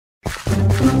Hey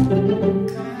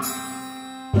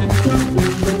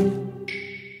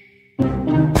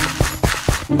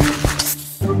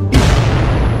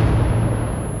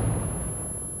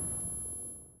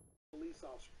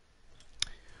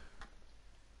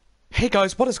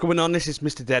guys, what is going on? This is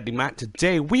MrDeadlyMatt.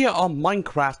 Today we are on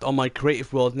Minecraft on my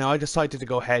creative world. Now I decided to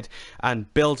go ahead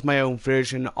and build my own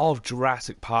version of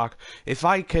Jurassic Park. If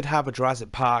I could have a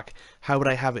Jurassic Park, how would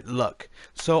I have it look?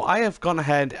 So I have gone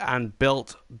ahead and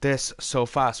built this so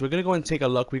far. So we're going to go and take a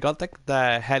look. We got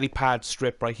the helipad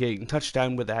strip right here. You can touch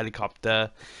down with the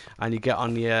helicopter and you get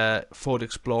on your Ford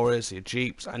Explorers, your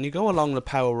Jeeps, and you go along the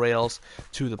power rails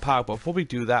to the park. But before we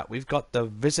do that, we've got the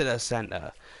visitor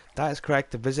center. That is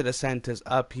correct, the visitor centre's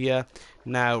up here.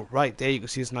 Now, right there you can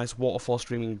see this nice waterfall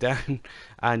streaming down.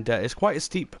 And it's quite a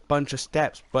steep bunch of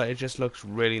steps, but it just looks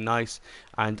really nice.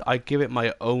 And I give it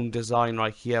my own design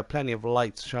right here. Plenty of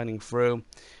lights shining through.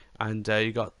 And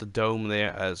you got the dome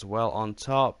there as well on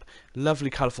top. Lovely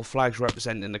colourful flags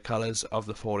representing the colours of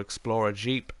the Ford Explorer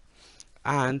Jeep.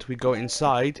 And we go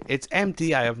inside. It's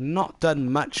empty. I have not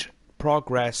done much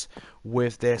progress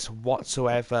with this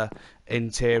whatsoever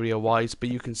interior wise, but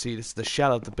you can see this is the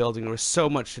shell of the building. There is so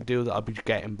much to do that I'll be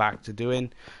getting back to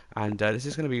doing, and this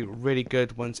is going to be really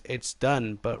good once it's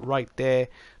done. But right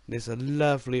there's a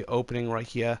lovely opening right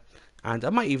here, and I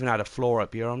might even add a floor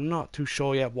up here. I'm not too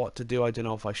sure yet what to do. I don't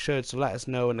know if I should, so let us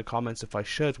know in the comments if I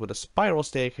should, with a spiral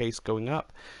staircase going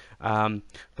up.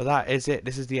 But that is it.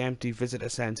 This is the empty visitor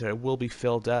center. It will be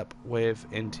filled up with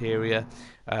interior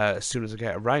as soon as I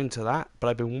get around to that, but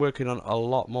I've been working on a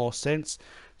lot more since.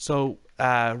 So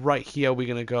right here we're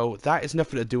gonna go. That is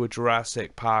nothing to do with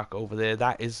Jurassic Park over there.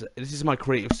 This is my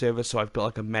creative service, so I've built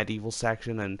like a medieval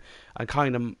section, and I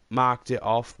kind of marked it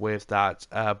off with that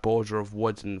border of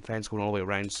woods and fence going all the way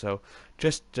around. So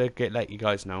just to let you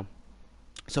guys know.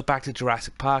 So back to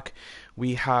Jurassic Park,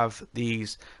 we have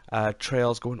these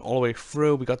trails going all the way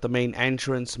through. We got the main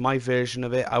entrance, my version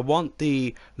of it. I want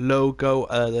the logo,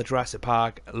 the Jurassic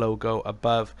Park logo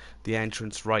above the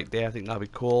entrance right there. I think that'd be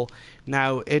cool.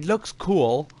 Now it looks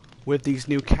cool with these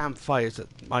new campfires that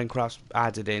Minecraft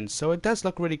added in, so it does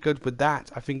look really good with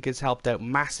that. I think it's helped out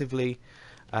massively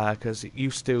because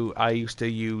I used to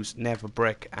use Nether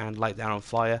brick and light that on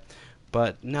fire.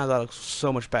 But now that looks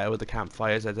so much better with the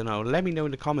campfires. I don't know. Let me know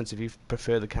in the comments if you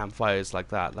prefer the campfires like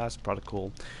that. That's pretty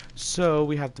cool. So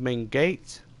we have the main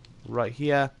gate right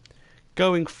here.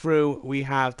 Going through, we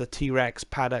have the T-Rex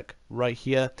paddock right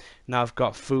here. Now I've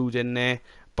got food in there,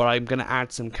 but I'm going to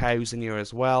add some cows in here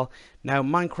as well. Now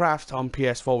Minecraft on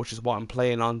PS4, which is what I'm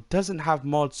playing on, doesn't have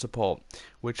mod support,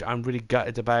 which I'm really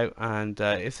gutted about, and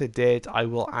if they did, I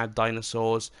will add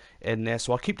dinosaurs in there.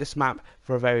 So I'll keep this map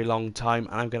for a very long time,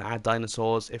 and I'm going to add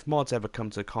dinosaurs if mods ever come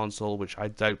to the console, which I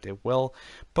doubt they will.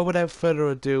 But without further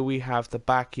ado, we have the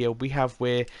back here. We have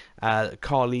where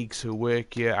colleagues who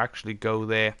work here actually go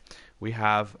there. We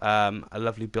have a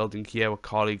lovely building here with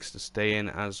colleagues to stay in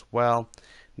as well.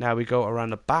 Now we go around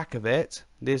the back of it.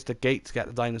 There's the gate to get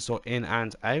the dinosaur in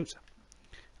and out.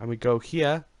 And we go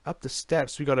here, up the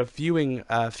steps. We got a viewing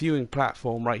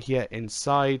platform right here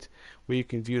inside where you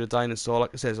can view the dinosaur.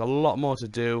 Like I said, there's a lot more to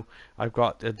do. I've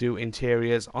got to do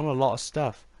interiors on a lot of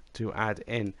stuff to add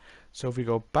in. So if we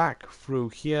go back through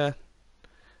here,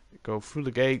 go through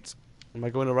the gate. Am I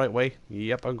going the right way?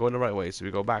 Yep, I'm going the right way. So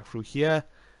we go back through here.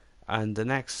 And the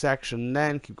next section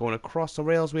then, keep going across the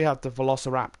rails, we have the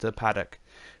Velociraptor paddock.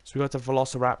 So we got the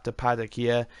Velociraptor paddock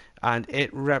here, and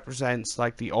it represents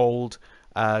like the old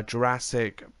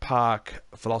Jurassic Park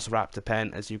Velociraptor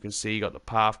pen. As you can see, you got the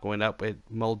path going up where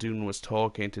Muldoon was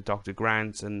talking to Dr.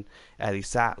 Grant and Ellie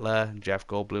Sattler, and Jeff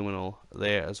Goldblum and all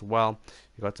there as well.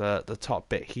 You got the top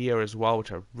bit here as well,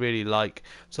 which I really like.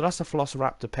 So that's the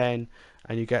Velociraptor pen,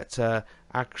 and you get to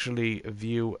actually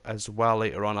view as well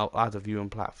later on. I'll add a viewing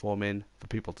platform in for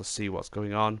people to see what's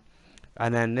going on.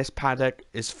 And then this paddock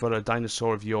is for a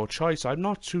dinosaur of your choice. I'm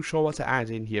not too sure what to add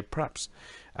in here. Perhaps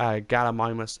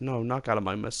Gallimimus. No, not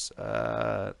Gallimimus.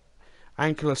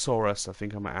 Ankylosaurus, I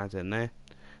think I might add in there.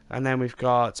 And then we've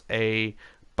got a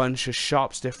bunch of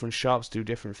shops, different shops do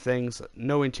different things.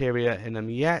 No interior in them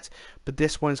yet, but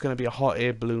this one's going to be a hot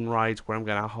air balloon ride where I'm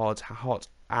going to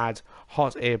add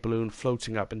hot air balloon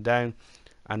floating up and down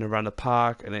and around the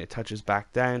park, and it touches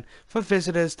back down for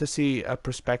visitors to see a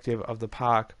perspective of the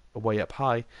park way up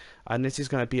high. And this is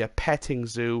going to be a petting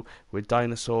zoo with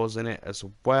dinosaurs in it as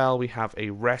well. We have a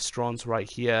restaurant right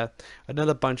here,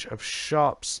 another bunch of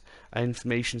shops,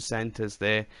 information centers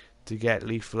there to get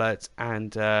leaflets,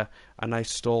 and a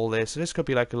nice stall there. So this could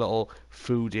be like a little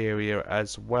food area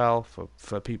as well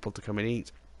for people to come and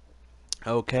eat.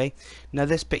 Okay, now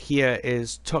this bit here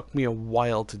took me a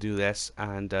while to do this,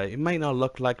 and it might not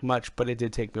look like much, but it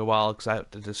did take me a while because I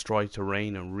had to destroy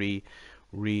terrain and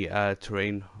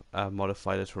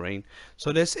modify the terrain.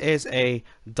 So this is a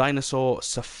dinosaur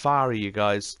safari, you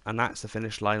guys, and that's the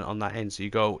finish line on that end. So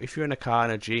you go, if you're in a car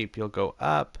and a jeep, you'll go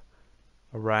up,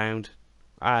 around,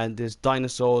 and there's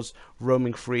dinosaurs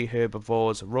roaming free,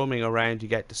 herbivores roaming around. You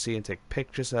get to see and take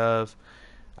pictures of.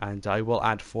 And I will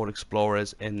add Ford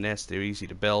Explorers in this. They're easy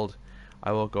to build.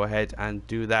 I will go ahead and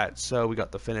do that. So we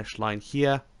got the finish line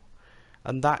here,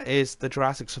 and that is the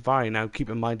Jurassic Safari. Now keep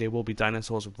in mind there will be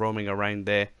dinosaurs roaming around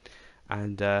there,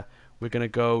 and we're gonna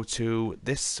go to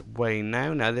this way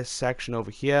now. Now this section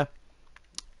over here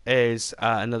is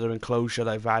another enclosure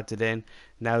that I've added in.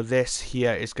 Now this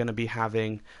here is going to be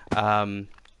having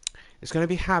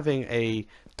a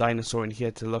dinosaur in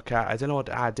here to look at. I don't know what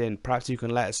to add in. Perhaps you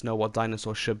can let us know what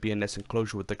dinosaur should be in this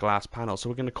enclosure with the glass panel. So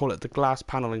we're going to call it the glass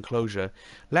panel enclosure.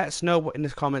 Let us know in the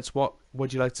comments what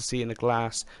would you like to see in a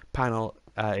glass panel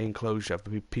enclosure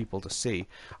for people to see.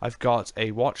 I've got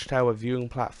a watchtower viewing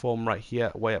platform right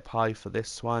here way up high for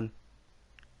this one,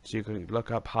 so you can look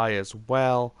up high as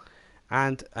well,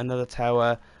 and another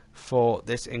tower for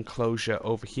this enclosure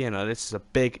over here. Now this is a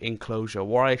big enclosure.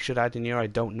 What I should add in here I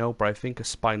don't know, but I think a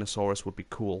Spinosaurus would be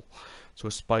cool. So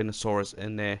a Spinosaurus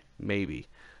in there maybe.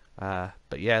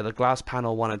 But yeah, the glass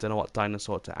panel one, I don't know what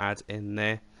dinosaur to add in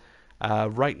there.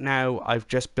 Right now I've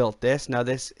just built this. Now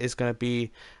this is going to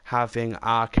be having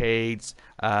arcades,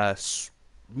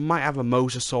 might have a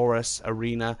Mosasaurus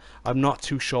arena. I'm not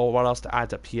too sure what else to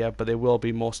add up here, but there will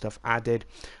be more stuff added.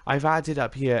 I've added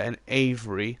up here an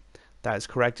aviary. That is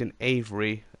correct, an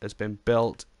aviary has been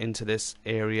built into this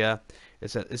area.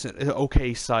 It's an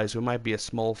okay size. It might be a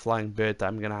small flying bird that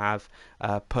I'm going to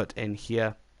have put in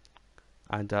here.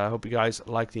 And I hope you guys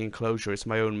like the enclosure. It's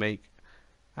my own make,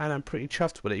 and I'm pretty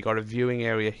chuffed with it. You got a viewing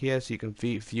area here, so you can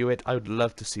view it. I would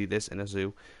love to see this in a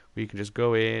zoo, where you can just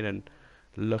go in and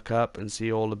look up and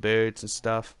see all the birds and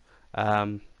stuff.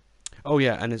 Oh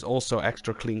yeah, and there's also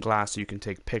extra clean glass, so you can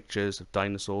take pictures of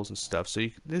dinosaurs and stuff. So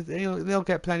they'll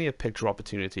get plenty of picture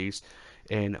opportunities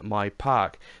in my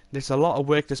park. There's a lot of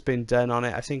work that's been done on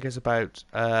it. I think it's about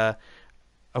a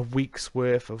week's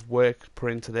worth of work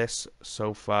put into this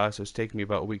so far. So it's taken me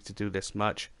about a week to do this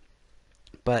much.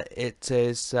 But it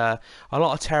is a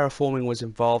lot of terraforming was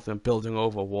involved in building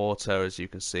over water, as you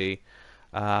can see.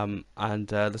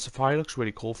 The safari looks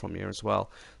really cool from here as well.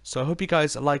 So I hope you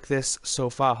guys like this so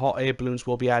far. Hot air balloons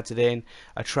will be added in,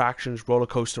 attractions, roller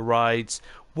coaster rides.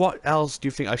 What else do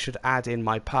you think I should add in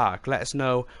my park? Let us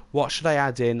know. What should I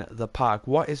add in the park?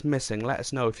 What is missing? Let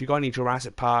us know. If you got any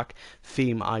Jurassic Park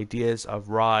theme ideas of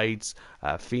rides,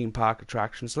 theme park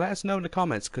attractions, let us know in the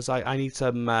comments, because I need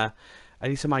some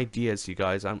ideas, you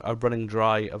guys. I'm running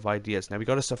dry of ideas. Now we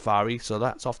got a safari, so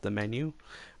that's off the menu.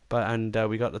 And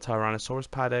we got the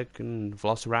Tyrannosaurus paddock and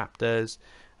Velociraptors.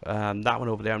 That one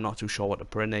over there, I'm not too sure what to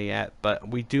put in there yet. But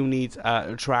we do need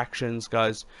attractions,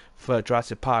 guys, for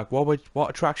Jurassic Park. What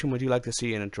attraction would you like to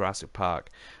see in a Jurassic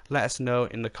Park? Let us know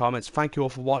in the comments. Thank you all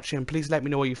for watching. Please let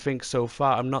me know what you think so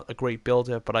far. I'm not a great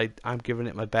builder, but I'm giving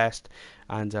it my best.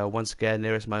 And once again,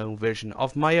 there is my own version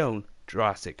of my own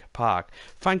Jurassic Park.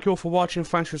 Thank you all for watching.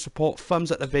 Thanks for your support.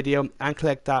 Thumbs up the video and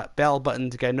click that bell button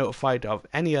to get notified of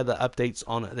any other updates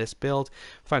on this build.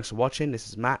 Thanks for watching. This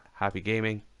is Matt. Happy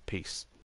gaming. Peace.